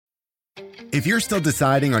If you're still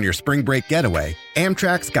deciding on your spring break getaway,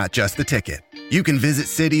 Amtrak's got just the ticket. You can visit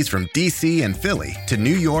cities from D.C. and Philly to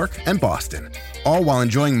New York and Boston, all while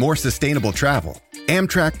enjoying more sustainable travel.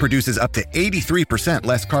 Amtrak produces up to 83%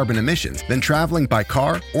 less carbon emissions than traveling by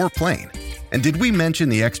car or plane. And did we mention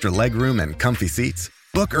the extra legroom and comfy seats?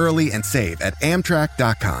 Book early and save at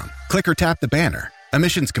Amtrak.com. Click or tap the banner.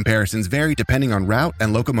 Emissions comparisons vary depending on route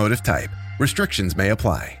and locomotive type. Restrictions may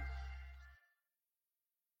apply.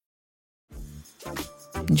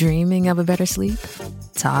 Dreaming of a better sleep?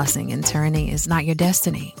 Tossing and turning is not your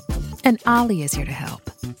destiny. And Ollie is here to help.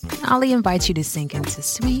 Ollie invites you to sink into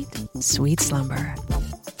sweet, sweet slumber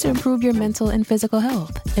to improve your mental and physical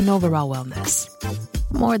health and overall wellness.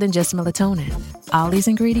 More than just melatonin, Ollie's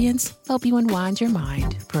ingredients help you unwind your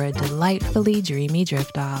mind for a delightfully dreamy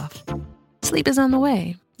drift off. Sleep is on the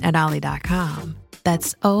way at Ollie.com.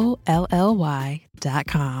 That's OLLY.com.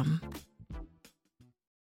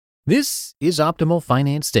 This is Optimal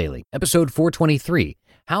Finance Daily, episode 423,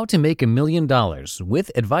 How to Make $1 Million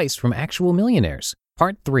with Advice from Actual Millionaires,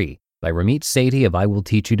 Part 3, by Ramit, Sethi of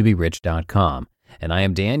IWillTeachYouToBeRich.com. And I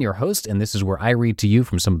am Dan, your host, and this is where I read to you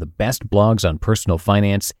from some of the best blogs on personal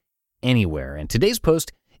finance anywhere. And today's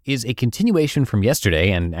post is a continuation from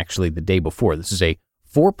yesterday and actually the day before. This is a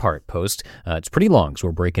 4-part post. It's pretty long, so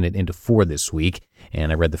we're breaking it into 4 this week.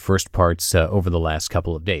 And I read the first parts over the last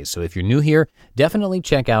couple of days. So if you're new here, definitely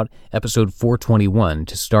check out episode 421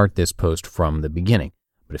 to start this post from the beginning.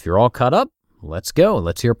 But if you're all caught up, let's go.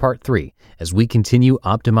 Let's hear part 3 as we continue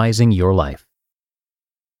optimizing your life.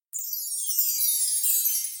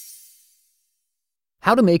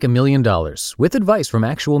 How to Make $1 Million with Advice from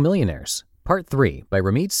Actual Millionaires, Part 3, by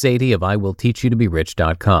Ramit, Sethi of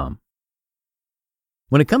IWillTeachYouToBeRich.com.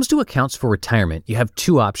 When it comes to accounts for retirement, you have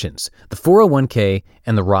 2 options, the 401k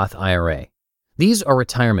and the Roth IRA. These are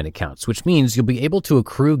retirement accounts, which means you'll be able to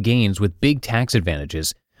accrue gains with big tax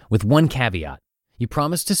advantages, with one caveat. You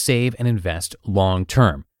promise to save and invest long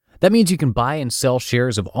term. That means you can buy and sell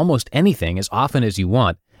shares of almost anything as often as you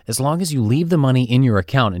want, as long as you leave the money in your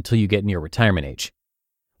account until you get near retirement age.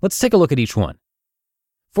 Let's take a look at each one.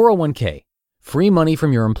 401k, free money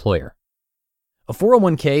from your employer. A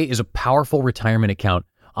 401k is a powerful retirement account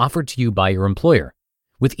offered to you by your employer.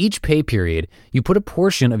 With each pay period, you put a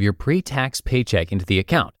portion of your pre-tax paycheck into the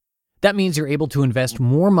account. That means you're able to invest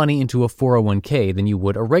more money into a 401k than you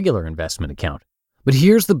would a regular investment account. But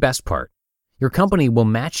here's the best part. Your company will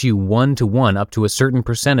match you 1-to-1 up to a certain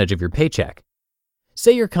percentage of your paycheck.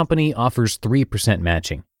 Say your company offers 3%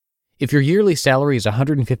 matching. If your yearly salary is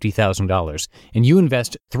 $150,000 and you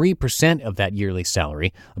invest 3% of that yearly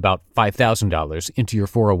salary, about $5,000, into your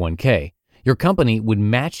 401k, your company would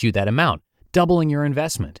match you that amount, doubling your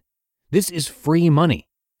investment. This is free money.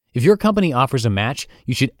 If your company offers a match,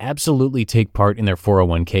 you should absolutely take part in their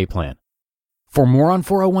 401k plan. For more on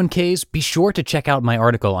 401ks, be sure to check out my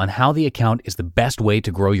article on how the account is the best way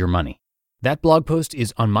to grow your money. That blog post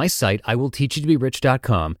is on my site,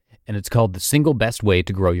 IWillTeachYouToBeRich.com, and it's called The Single Best Way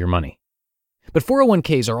to Grow Your Money. But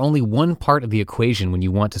 401ks are only one part of the equation when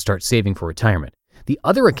you want to start saving for retirement. The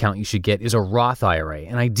other account you should get is a Roth IRA,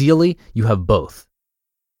 and ideally, you have both.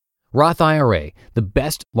 Roth IRA, the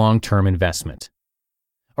best long-term investment.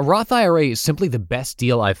 A Roth IRA is simply the best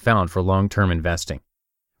deal I've found for long-term investing.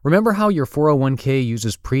 Remember how your 401k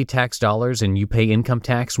uses pre-tax dollars and you pay income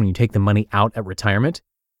tax when you take the money out at retirement?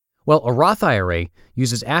 Well, a Roth IRA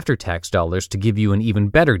uses after-tax dollars to give you an even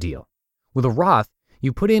better deal. With a Roth,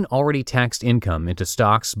 you put in already taxed income into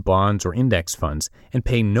stocks, bonds, or index funds and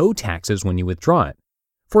pay no taxes when you withdraw it.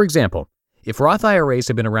 For example, if Roth IRAs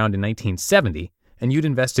had been around in 1970 and you'd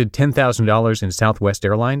invested $10,000 in Southwest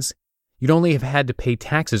Airlines, you'd only have had to pay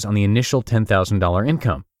taxes on the initial $10,000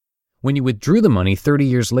 income. When you withdrew the money 30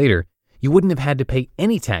 years later, you wouldn't have had to pay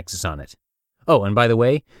any taxes on it. Oh, and by the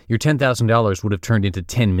way, your $10,000 would have turned into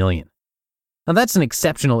 $10 million. Now that's an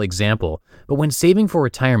exceptional example, but when saving for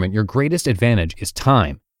retirement, your greatest advantage is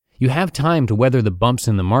time. You have time to weather the bumps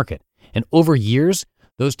in the market, and over years,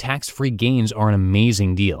 those tax-free gains are an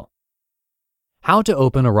amazing deal. How to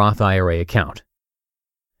open a Roth IRA account.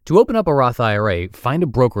 To open up a Roth IRA, find a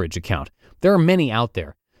brokerage account. There are many out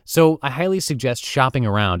there, so I highly suggest shopping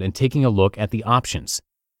around and taking a look at the options.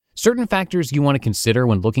 Certain factors you want to consider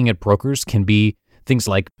when looking at brokers can be things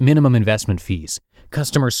like minimum investment fees,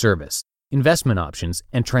 customer service, investment options,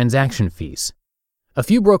 and transaction fees. A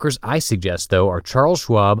few brokers I suggest, though, are Charles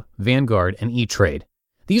Schwab, Vanguard, and E-Trade.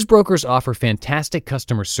 These brokers offer fantastic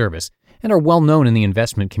customer service and are well known in the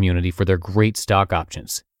investment community for their great stock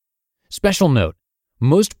options. Special note,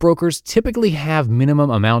 most brokers typically have minimum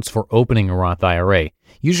amounts for opening a Roth IRA,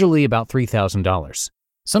 usually about $3,000.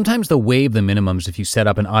 Sometimes they'll waive the minimums if you set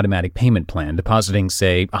up an automatic payment plan, depositing,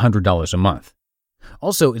 say, $100 a month.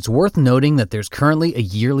 Also, it's worth noting that there's currently a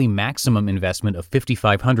yearly maximum investment of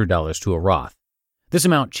 $5,500 to a Roth. This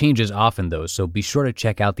amount changes often, though, so be sure to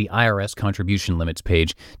check out the IRS contribution limits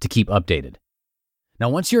page to keep updated. Now,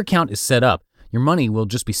 once your account is set up, your money will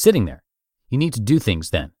just be sitting there. You need to do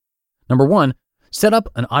things then. Number 1, set up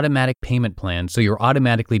an automatic payment plan so you're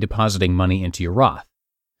automatically depositing money into your Roth.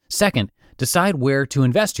 Second, decide where to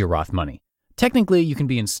invest your Roth money. Technically, you can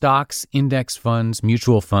be in stocks, index funds,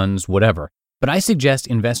 mutual funds, whatever. But I suggest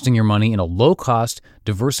investing your money in a low-cost,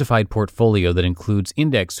 diversified portfolio that includes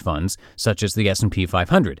index funds such as the S&P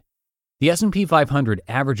 500. The S&P 500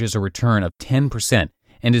 averages a return of 10%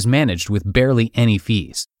 and is managed with barely any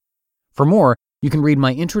fees. For more, you can read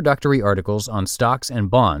my introductory articles on stocks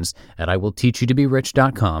and bonds at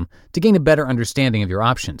iwillteachyoutoberich.com to gain a better understanding of your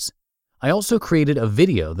options. I also created a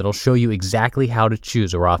video that'll show you exactly how to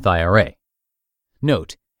choose a Roth IRA.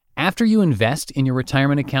 Note, after you invest in your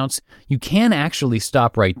retirement accounts, you can actually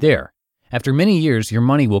stop right there. After many years, your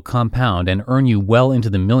money will compound and earn you well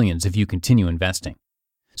into the millions if you continue investing.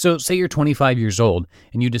 So say you're 25 years old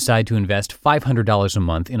and you decide to invest $500 a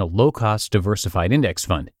month in a low-cost diversified index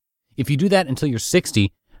fund. If you do that until you're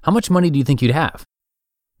 60, how much money do you think you'd have?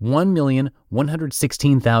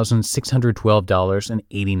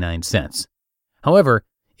 $1,116,612.89. However,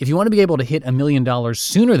 if you want to be able to hit $1 million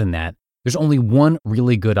sooner than that, there's only one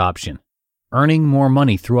really good option: earning more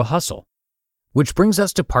money through a hustle. Which brings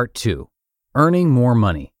us to part 2, earning more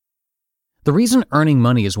money. The reason earning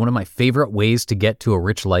money is one of my favorite ways to get to a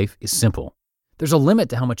rich life is simple. There's a limit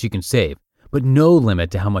to how much you can save, but no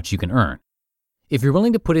limit to how much you can earn. If you're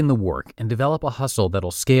willing to put in the work and develop a hustle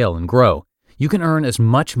that'll scale and grow, you can earn as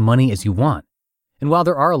much money as you want. And while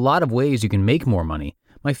there are a lot of ways you can make more money,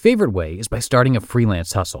 my favorite way is by starting a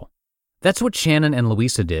freelance hustle. That's what Shannon and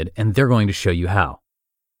Louisa did, and they're going to show you how.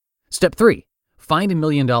 Step 3, find $1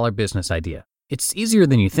 million business idea. It's easier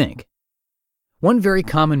than you think. One very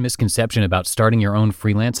common misconception about starting your own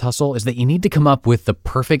freelance hustle is that you need to come up with the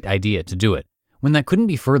perfect idea to do it, when that couldn't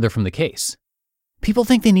be further from the case. People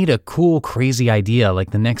think they need a cool, crazy idea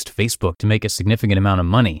like the next Facebook to make a significant amount of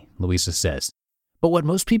money, Louisa says. But what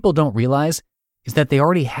most people don't realize is that they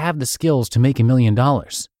already have the skills to make $1 million.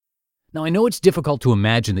 Now, I know it's difficult to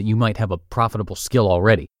imagine that you might have a profitable skill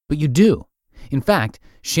already, but you do. In fact,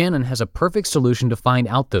 Shannon has a perfect solution to find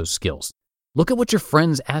out those skills. Look at what your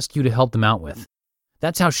friends ask you to help them out with.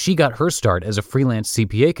 That's how she got her start as a freelance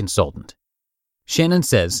CPA consultant. Shannon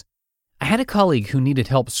says, I had a colleague who needed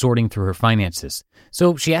help sorting through her finances,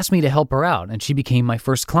 so she asked me to help her out, and she became my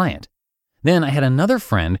first client. Then I had another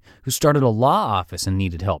friend who started a law office and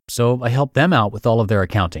needed help, so I helped them out with all of their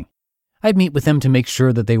accounting. I'd meet with them to make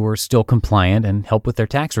sure that they were still compliant and help with their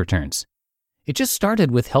tax returns. It just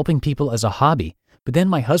started with helping people as a hobby, but then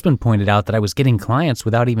my husband pointed out that I was getting clients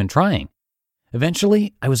without even trying.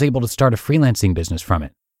 Eventually, I was able to start a freelancing business from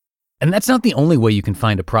it. And that's not the only way you can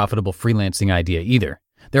find a profitable freelancing idea either.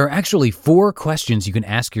 There are actually 4 questions you can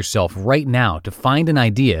ask yourself right now to find an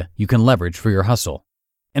idea you can leverage for your hustle.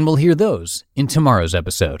 And we'll hear those in tomorrow's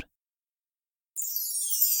episode.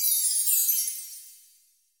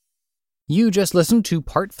 You just listened to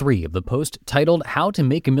part 3 of the post titled How to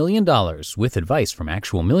Make $1 Million with Advice from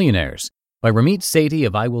Actual Millionaires by Ramit Sethi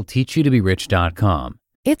of iwillteachyoutoberich.com.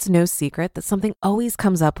 It's no secret that something always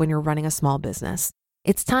comes up when you're running a small business.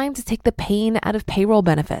 It's time to take the pain out of payroll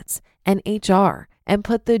benefits and HR and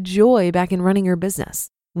put the joy back in running your business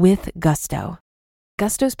with Gusto.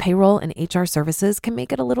 Gusto's payroll and HR services can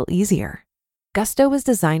make it a little easier. Gusto was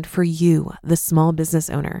designed for you, the small business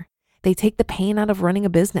owner. They take the pain out of running a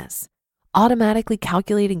business, automatically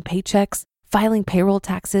calculating paychecks, filing payroll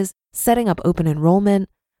taxes, setting up open enrollment.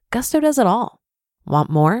 Gusto does it all. Want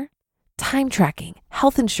more? Time tracking,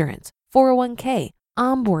 health insurance, 401k,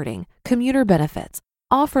 onboarding, commuter benefits,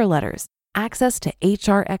 offer letters, access to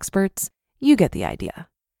HR experts. You get the idea.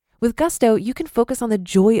 With Gusto, you can focus on the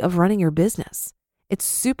joy of running your business. It's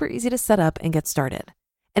super easy to set up and get started.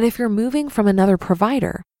 And if you're moving from another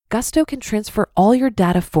provider, Gusto can transfer all your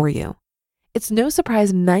data for you. It's no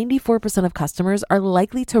surprise 94% of customers are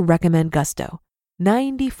likely to recommend Gusto.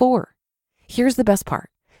 94. Here's the best part.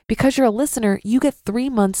 Because you're a listener, you get 3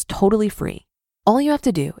 months totally free. All you have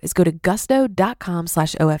to do is go to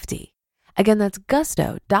gusto.com/OFD. Again, that's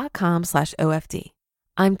gusto.com/OFD.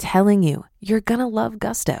 I'm telling you, you're gonna love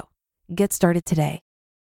Gusto. Get started today.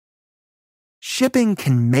 Shipping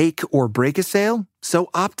can make or break a sale, so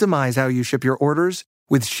optimize how you ship your orders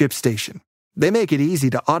with ShipStation. They make it easy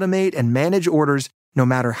to automate and manage orders no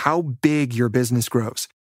matter how big your business grows.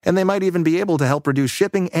 And they might even be able to help reduce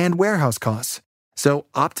shipping and warehouse costs. So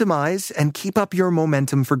optimize and keep up your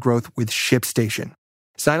momentum for growth with ShipStation.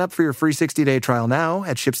 Sign up for your free 60-day trial now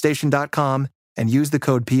at ShipStation.com and use the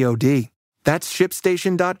code POD. That's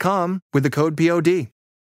ShipStation.com with the code POD.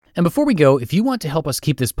 And before we go, if you want to help us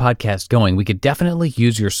keep this podcast going, we could definitely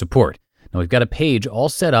use your support. Now, we've got a page all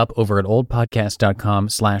set up over at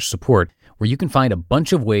oldpodcast.com/support where you can find a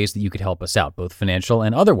bunch of ways that you could help us out, both financial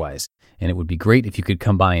and otherwise. And it would be great if you could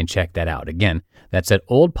come by and check that out. Again, that's at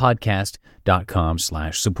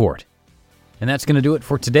oldpodcast.com/support. And that's going to do it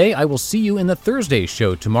for today. I will see you in the Thursday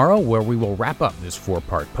show tomorrow where we will wrap up this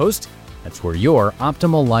 4-part post. That's where your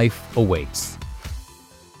optimal life awaits.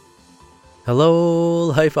 Hello,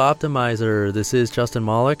 Life Optimizer. This is Justin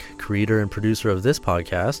Malik, creator and producer of this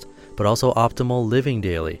podcast, but also Optimal Living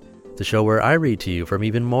Daily, the show where I read to you from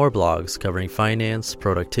even more blogs covering finance,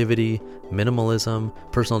 productivity, minimalism,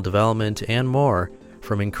 personal development, and more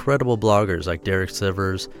from incredible bloggers like Derek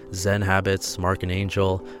Sivers, Zen Habits, Mark and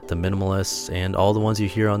Angel, The Minimalists, and all the ones you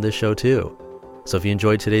hear on this show too. So if you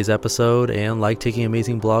enjoyed today's episode and like taking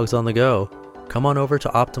amazing blogs on the go, come on over to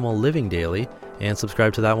Optimal Living Daily and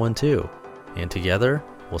subscribe to that one too. And together,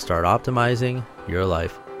 we'll start optimizing your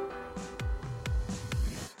life.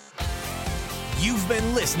 You've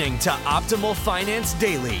been listening to Optimal Finance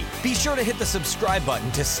Daily. Be sure to hit the subscribe button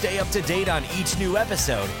to stay up to date on each new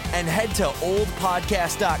episode and head to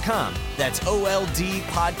oldpodcast.com. That's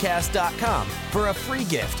OLDpodcast.com for a free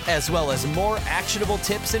gift as well as more actionable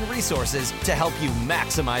tips and resources to help you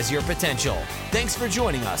maximize your potential. Thanks for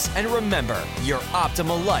joining us, and remember, your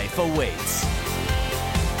optimal life awaits.